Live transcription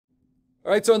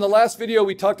All right, so in the last video,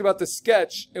 we talked about the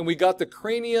sketch, and we got the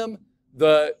cranium,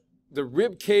 the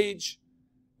rib cage,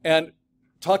 and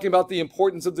talking about the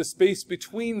importance of the space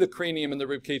between the cranium and the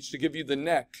rib cage to give you the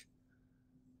neck.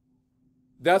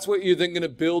 That's what you're then going to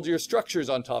build your structures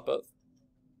on top of.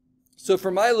 So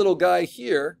for my little guy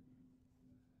here,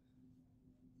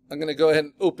 I'm going to go ahead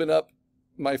and open up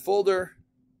my folder.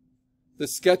 The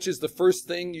sketch is the first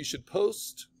thing you should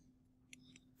post.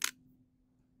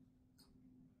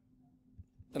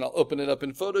 And I'll open it up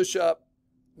in Photoshop,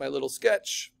 my little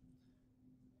sketch.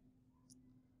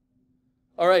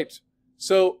 All right,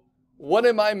 so what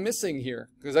am I missing here?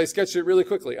 Because I sketched it really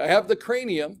quickly. I have the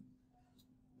cranium,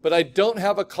 but I don't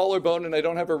have a collarbone and I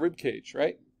don't have a rib cage,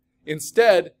 right?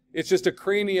 Instead, it's just a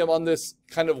cranium on this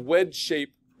kind of wedge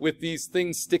shape with these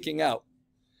things sticking out.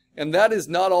 And that is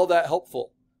not all that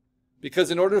helpful, because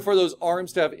in order for those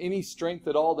arms to have any strength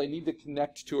at all, they need to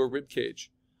connect to a rib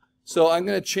cage. So I'm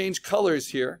going to change colors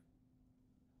here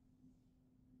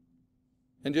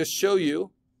and just show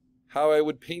you how I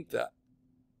would paint that.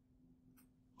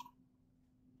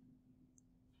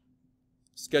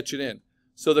 Sketch it in.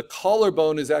 So the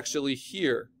collarbone is actually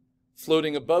here,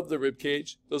 floating above the rib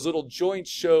cage. Those little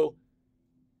joints show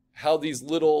how these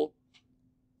little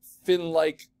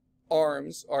fin-like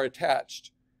arms are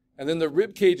attached. And then the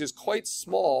rib cage is quite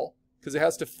small because it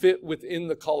has to fit within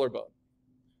the collarbone.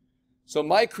 So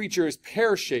my creature is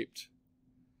pear-shaped.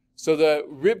 So the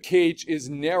rib cage is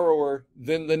narrower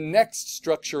than the next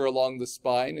structure along the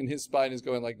spine, and his spine is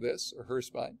going like this, or her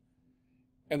spine.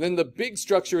 And then the big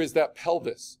structure is that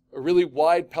pelvis, a really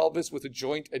wide pelvis with a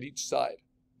joint at each side.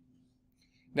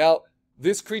 Now,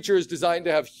 this creature is designed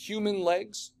to have human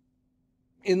legs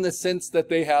in the sense that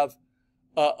they have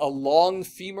a long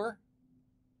femur,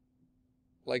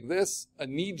 like this, a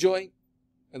knee joint,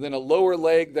 and then a lower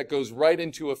leg that goes right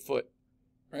into a foot,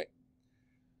 right?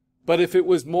 But if it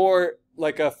was more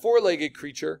like a four-legged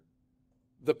creature,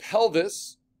 the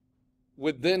pelvis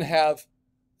would then have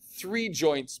 3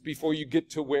 joints before you get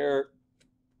to where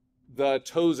the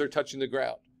toes are touching the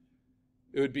ground.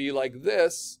 It would be like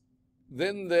this,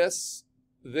 then this,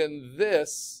 then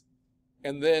this,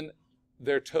 and then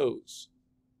their toes,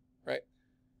 right?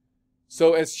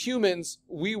 So as humans,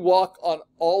 we walk on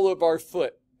all of our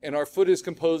foot, and our foot is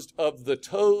composed of the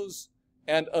toes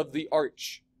and of the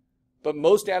arch. But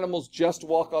most animals just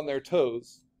walk on their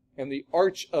toes, and the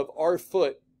arch of our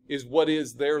foot is what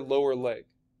is their lower leg.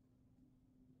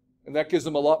 And that gives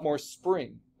them a lot more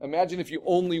spring. Imagine if you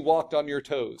only walked on your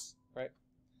toes, right?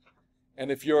 And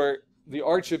if the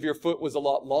arch of your foot was a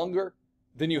lot longer,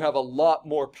 then you have a lot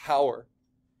more power.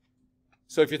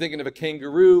 So if you're thinking of a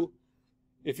kangaroo,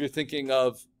 if you're thinking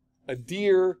of a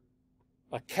deer,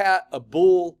 a cat, a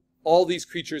bull, all these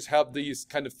creatures have these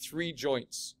kind of 3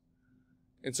 joints.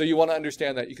 And so you want to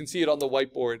understand that. You can see it on the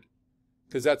whiteboard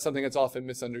because that's something that's often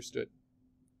misunderstood.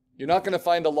 You're not going to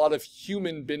find a lot of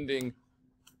human bending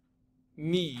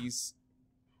knees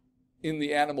in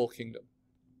the animal kingdom.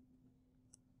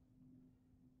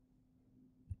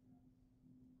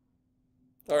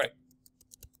 All right.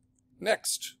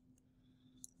 Next.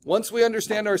 Once we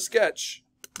understand our sketch,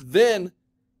 then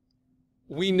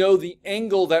we know the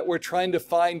angle that we're trying to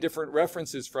find different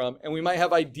references from, and we might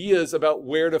have ideas about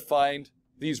where to find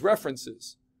these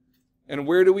references. And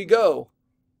where do we go?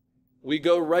 We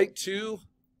go right to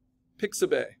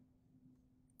Pixabay.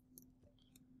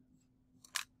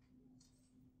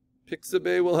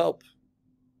 Pixabay will help.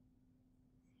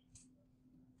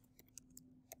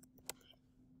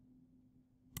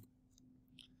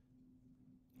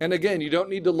 And again, you don't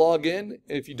need to log in.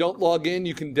 If you don't log in,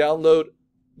 you can download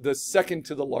the second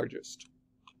to the largest.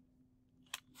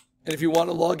 And if you want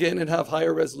to log in and have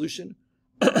higher resolution,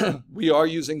 we are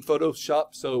using Photoshop,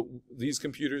 so these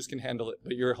computers can handle it,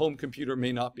 but your home computer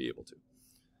may not be able to.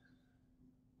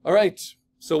 All right,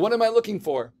 so what am I looking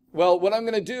for? Well, what I'm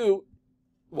going to do,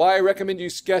 why I recommend you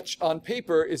sketch on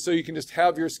paper, is so you can just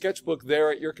have your sketchbook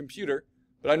there at your computer,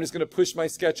 but I'm just going to push my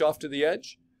sketch off to the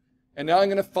edge. And now I'm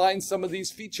going to find some of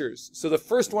these features. So the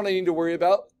first one I need to worry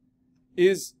about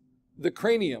is the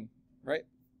cranium, right?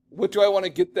 What do I want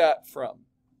to get that from?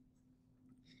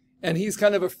 And he's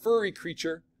kind of a furry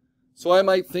creature, so I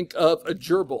might think of a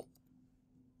gerbil.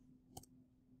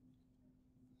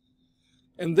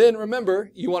 And then remember,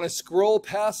 you want to scroll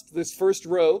past this first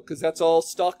row, because that's all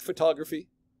stock photography.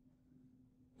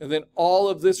 And then all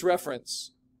of this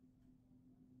reference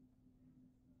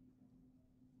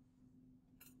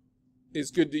is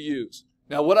good to use.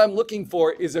 Now what I'm looking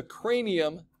for is a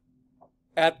cranium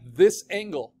at this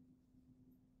angle.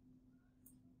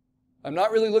 I'm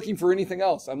not really looking for anything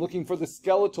else. I'm looking for the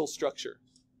skeletal structure.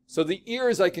 So the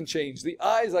ears I can change, the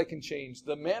eyes I can change,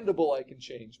 the mandible I can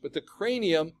change, but the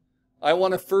cranium, I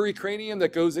want a furry cranium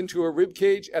that goes into a rib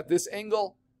cage at this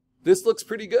angle. This looks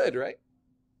pretty good, right?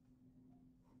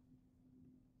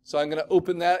 So I'm going to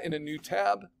open that in a new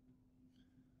tab.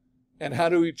 And how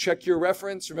do we check your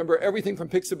reference? Remember, everything from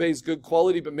Pixabay is good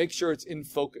quality, but make sure it's in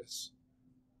focus.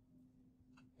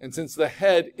 And since the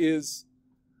head is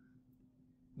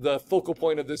the focal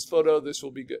point of this photo, this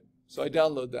will be good. So I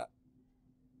download that.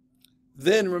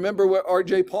 Then remember what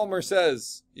R.J. Palmer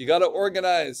says. You got to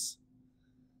organize.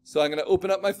 So I'm going to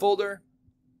open up my folder,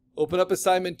 open up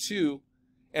assignment 2,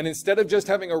 and instead of just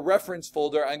having a reference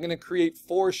folder, I'm going to create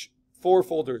four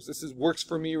folders. This works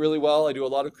for me really well. I do a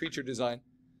lot of creature design.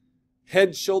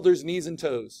 Head, shoulders, knees, and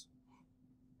toes.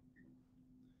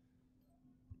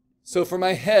 So for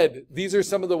my head, these are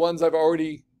some of the ones I've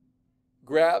already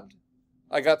grabbed.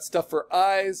 I got stuff for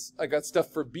eyes. I got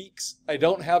stuff for beaks. I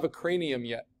don't have a cranium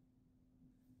yet.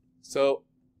 So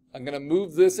I'm going to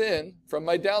move this in from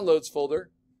my downloads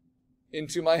folder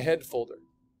into my head folder.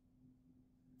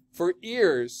 For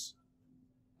ears,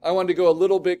 I wanted to go a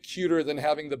little bit cuter than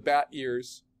having the bat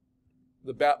ears,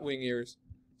 the bat wing ears.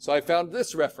 So I found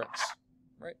this reference,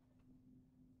 right?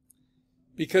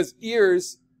 Because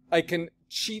ears, I can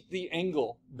cheat the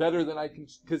angle better than I can,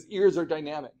 because ears are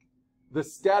dynamic. The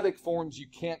static forms you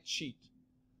can't cheat.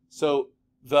 So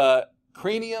the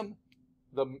cranium,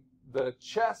 the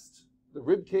chest, the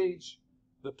rib cage,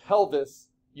 the pelvis,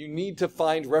 you need to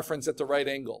find reference at the right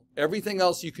angle. Everything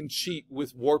else you can cheat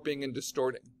with warping and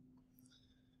distorting.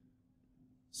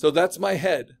 So that's my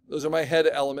head. Those are my head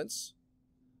elements.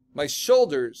 My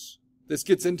shoulders, this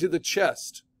gets into the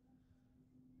chest.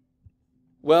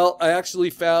 Well, I actually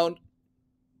found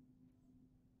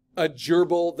a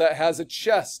gerbil that has a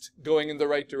chest going in the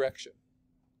right direction.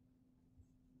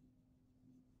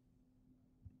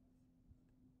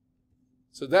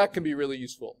 So that can be really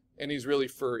useful, and he's really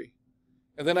furry.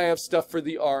 And then I have stuff for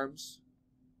the arms.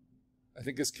 I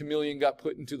think this chameleon got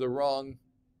put into the wrong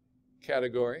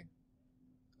category.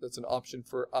 That's an option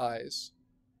for eyes.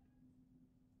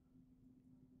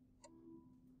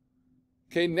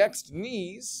 Okay, next,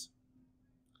 knees.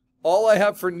 All I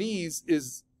have for knees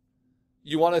is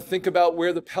you want to think about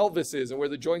where the pelvis is and where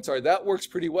the joints are. That works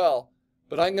pretty well,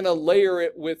 but I'm going to layer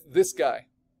it with this guy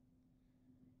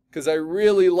because I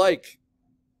really like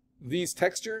these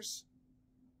textures,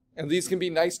 and these can be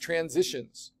nice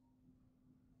transitions.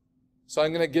 So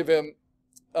I'm going to give him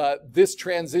this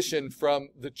transition from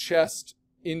the chest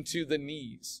into the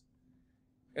knees.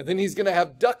 And then he's going to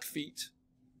have duck feet,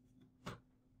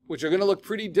 which are going to look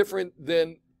pretty different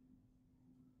than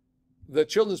the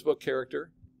children's book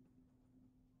character.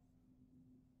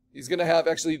 He's going to have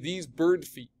actually these bird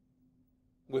feet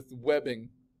with webbing.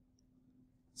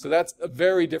 So that's a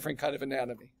very different kind of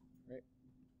anatomy, right?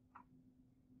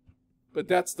 But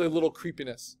that's the little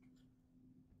creepiness.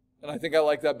 And I think I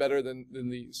like that better than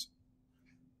these.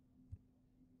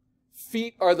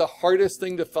 Feet are the hardest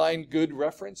thing to find good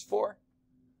reference for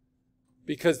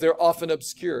because they're often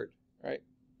obscured, right?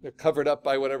 They're covered up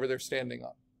by whatever they're standing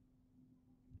on.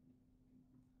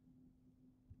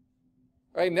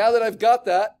 All right, now that I've got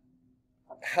that,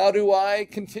 how do I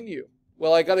continue?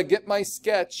 Well, I got to get my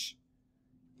sketch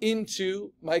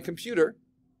into my computer.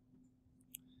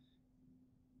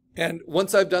 And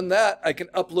once I've done that, I can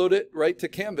upload it right to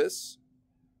Canvas,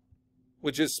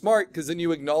 which is smart because then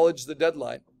you acknowledge the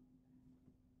deadline.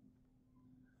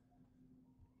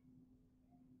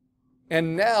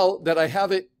 And now that I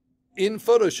have it in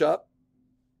Photoshop,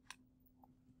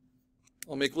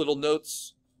 I'll make little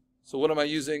notes. So what am I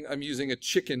using? I'm using a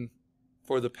chicken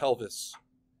for the pelvis.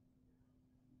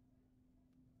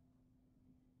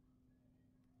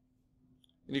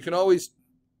 And you can always,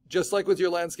 just like with your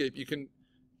landscape, you can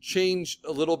change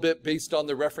a little bit based on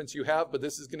the reference you have, but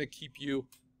this is going to keep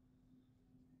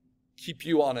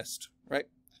you honest, right?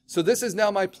 So this is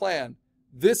now my plan.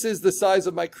 This is the size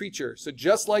of my creature. So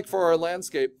just like for our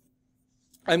landscape,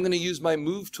 I'm going to use my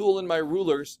move tool and my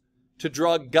rulers to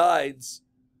draw guides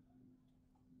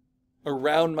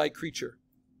around my creature.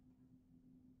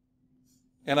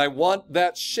 And I want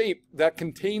that shape that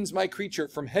contains my creature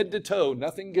from head to toe.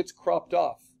 Nothing gets cropped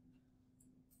off.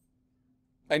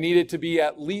 I need it to be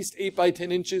at least 8 by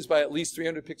 10 inches by at least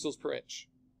 300 pixels per inch.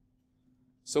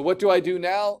 So what do I do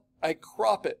now? I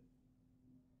crop it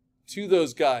to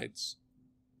those guides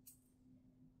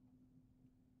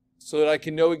so that I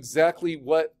can know exactly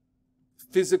what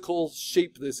physical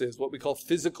shape this is, what we call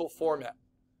physical format.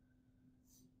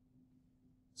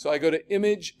 So I go to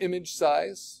image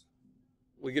size.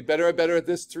 We get better and better at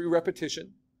this through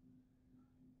repetition.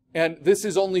 And this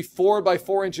is only 4 by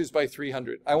 4 inches by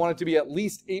 300. I want it to be at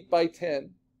least 8 by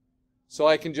 10. So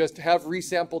I can just have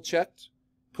resample checked,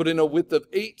 put in a width of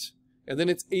 8, and then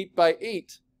it's 8 by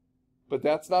 8. But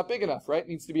that's not big enough, right? It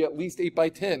needs to be at least 8 by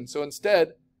 10. So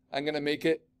instead, I'm going to make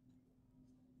it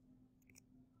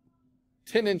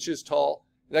 10 inches tall.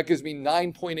 That gives me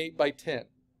 9.8 by 10.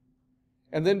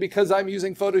 And then because I'm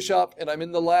using Photoshop and I'm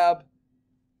in the lab,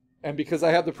 and because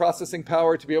I have the processing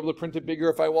power to be able to print it bigger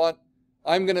if I want,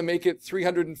 I'm going to make it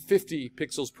 350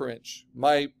 pixels per inch,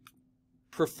 my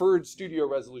preferred studio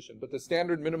resolution. But the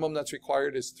standard minimum that's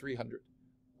required is 300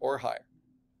 or higher.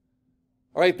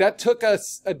 All right, that took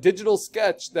us a digital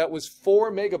sketch that was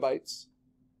 4 megabytes,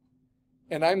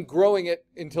 and I'm growing it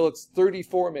until it's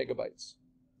 34 megabytes.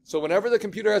 So whenever the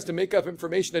computer has to make up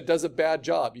information, it does a bad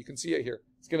job. You can see it here.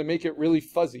 It's going to make it really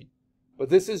fuzzy. But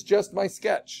this is just my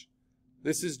sketch.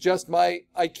 This is just my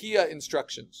IKEA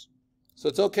instructions. So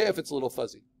it's okay if it's a little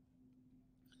fuzzy.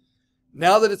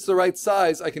 Now that it's the right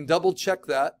size, I can double check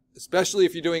that, especially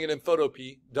if you're doing it in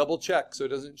Photopea, double check so it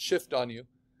doesn't shift on you,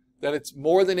 that it's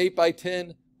more than 8 by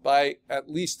 10 by at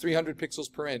least 300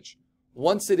 pixels per inch.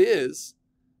 Once it is,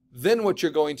 then what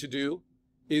you're going to do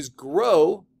is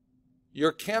grow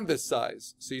your canvas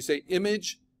size. So you say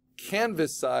image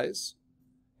canvas size,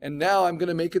 and now I'm going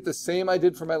to make it the same I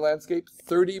did for my landscape,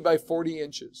 30 by 40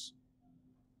 inches.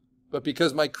 But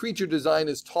because my creature design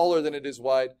is taller than it is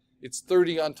wide, it's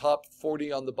 30 on top,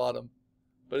 40 on the bottom.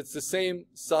 But it's the same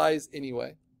size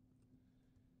anyway.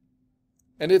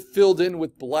 And it filled in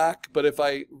with black, but if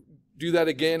I do that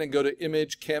again and go to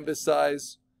image canvas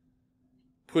size,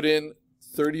 put in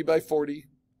 30 by 40,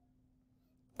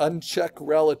 uncheck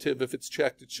relative. If it's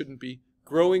checked, it shouldn't be.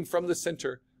 Growing from the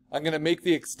center, I'm going to make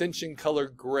the extension color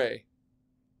gray.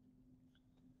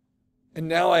 And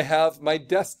now I have my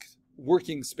desk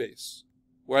working space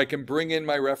where I can bring in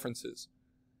my references.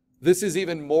 This is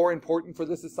even more important for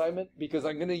this assignment because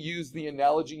I'm going to use the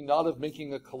analogy not of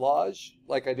making a collage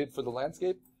like I did for the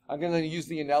landscape. I'm going to use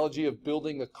the analogy of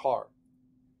building a car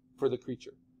for the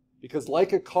creature. Because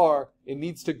like a car, it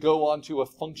needs to go onto a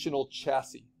functional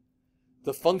chassis.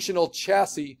 The functional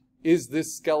chassis is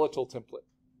this skeletal template.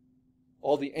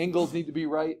 All the angles need to be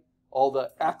right. All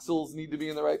the axles need to be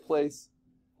in the right place.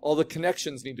 All the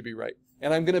connections need to be right.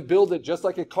 And I'm going to build it just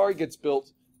like a car gets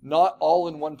built, not all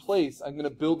in one place. I'm going to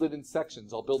build it in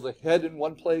sections. I'll build the head in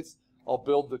one place. I'll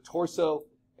build the torso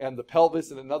and the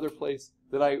pelvis in another place.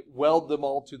 Then I weld them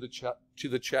all to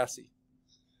the chassis.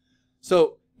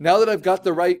 So now that I've got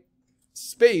the right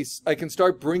space, I can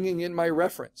start bringing in my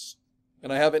reference.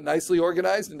 And I have it nicely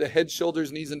organized into head,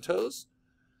 shoulders, knees, and toes.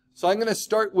 So I'm going to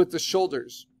start with the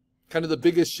shoulders, kind of the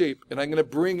biggest shape. And I'm going to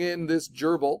bring in this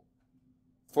gerbil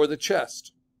for the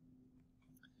chest.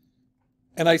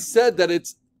 And I said that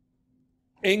it's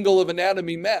angle of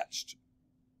anatomy matched,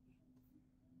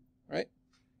 right?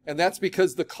 And that's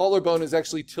because the collarbone is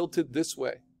actually tilted this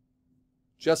way,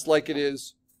 just like it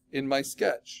is in my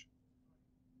sketch,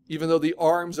 even though the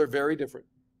arms are very different.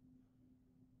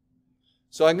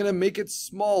 So I'm going to make it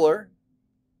smaller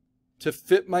to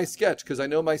fit my sketch because I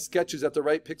know my sketch is at the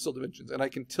right pixel dimensions, and I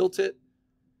can tilt it,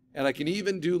 and I can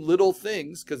even do little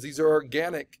things because these are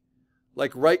organic,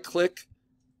 like right click.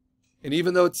 And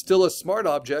even though it's still a smart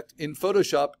object, in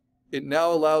Photoshop, it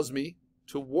now allows me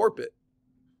to warp it.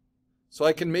 So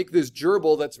I can make this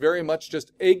gerbil that's very much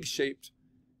just egg-shaped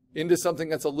into something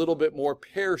that's a little bit more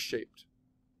pear-shaped.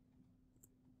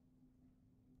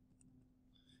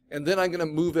 And then I'm going to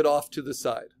move it off to the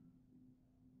side.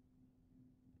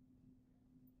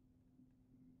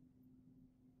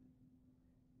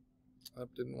 I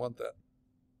didn't want that.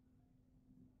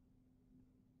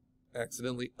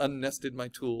 Accidentally unnested my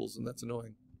tools, and that's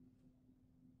annoying.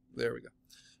 There we go.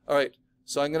 All right,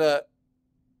 so I'm going to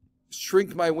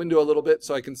shrink my window a little bit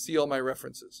so I can see all my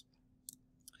references.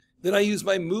 Then I use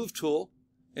my move tool,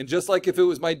 and just like if it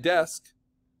was my desk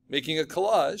making a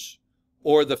collage,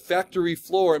 or the factory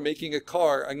floor making a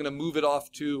car, I'm going to move it off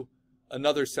to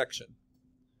another section.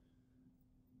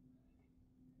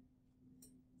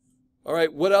 All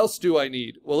right, what else do I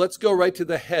need? Well, let's go right to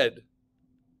the head.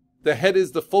 The head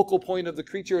is the focal point of the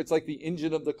creature. It's like the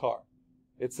engine of the car.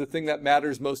 It's the thing that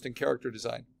matters most in character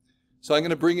design. So I'm going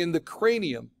to bring in the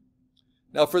cranium.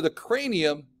 Now for the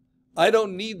cranium, I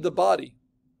don't need the body.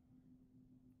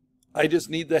 I just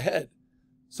need the head.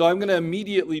 So I'm going to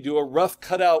immediately do a rough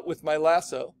cutout with my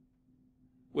lasso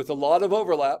with a lot of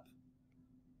overlap.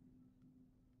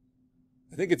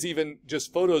 I think it's even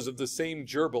just photos of the same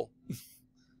gerbil.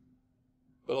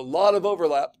 But a lot of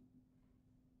overlap.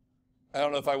 I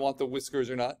don't know if I want the whiskers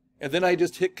or not. And then I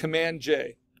just hit Command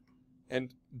J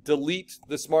and delete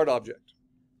the smart object.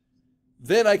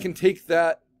 Then I can take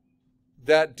that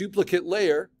duplicate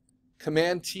layer,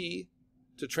 Command T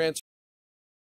to transfer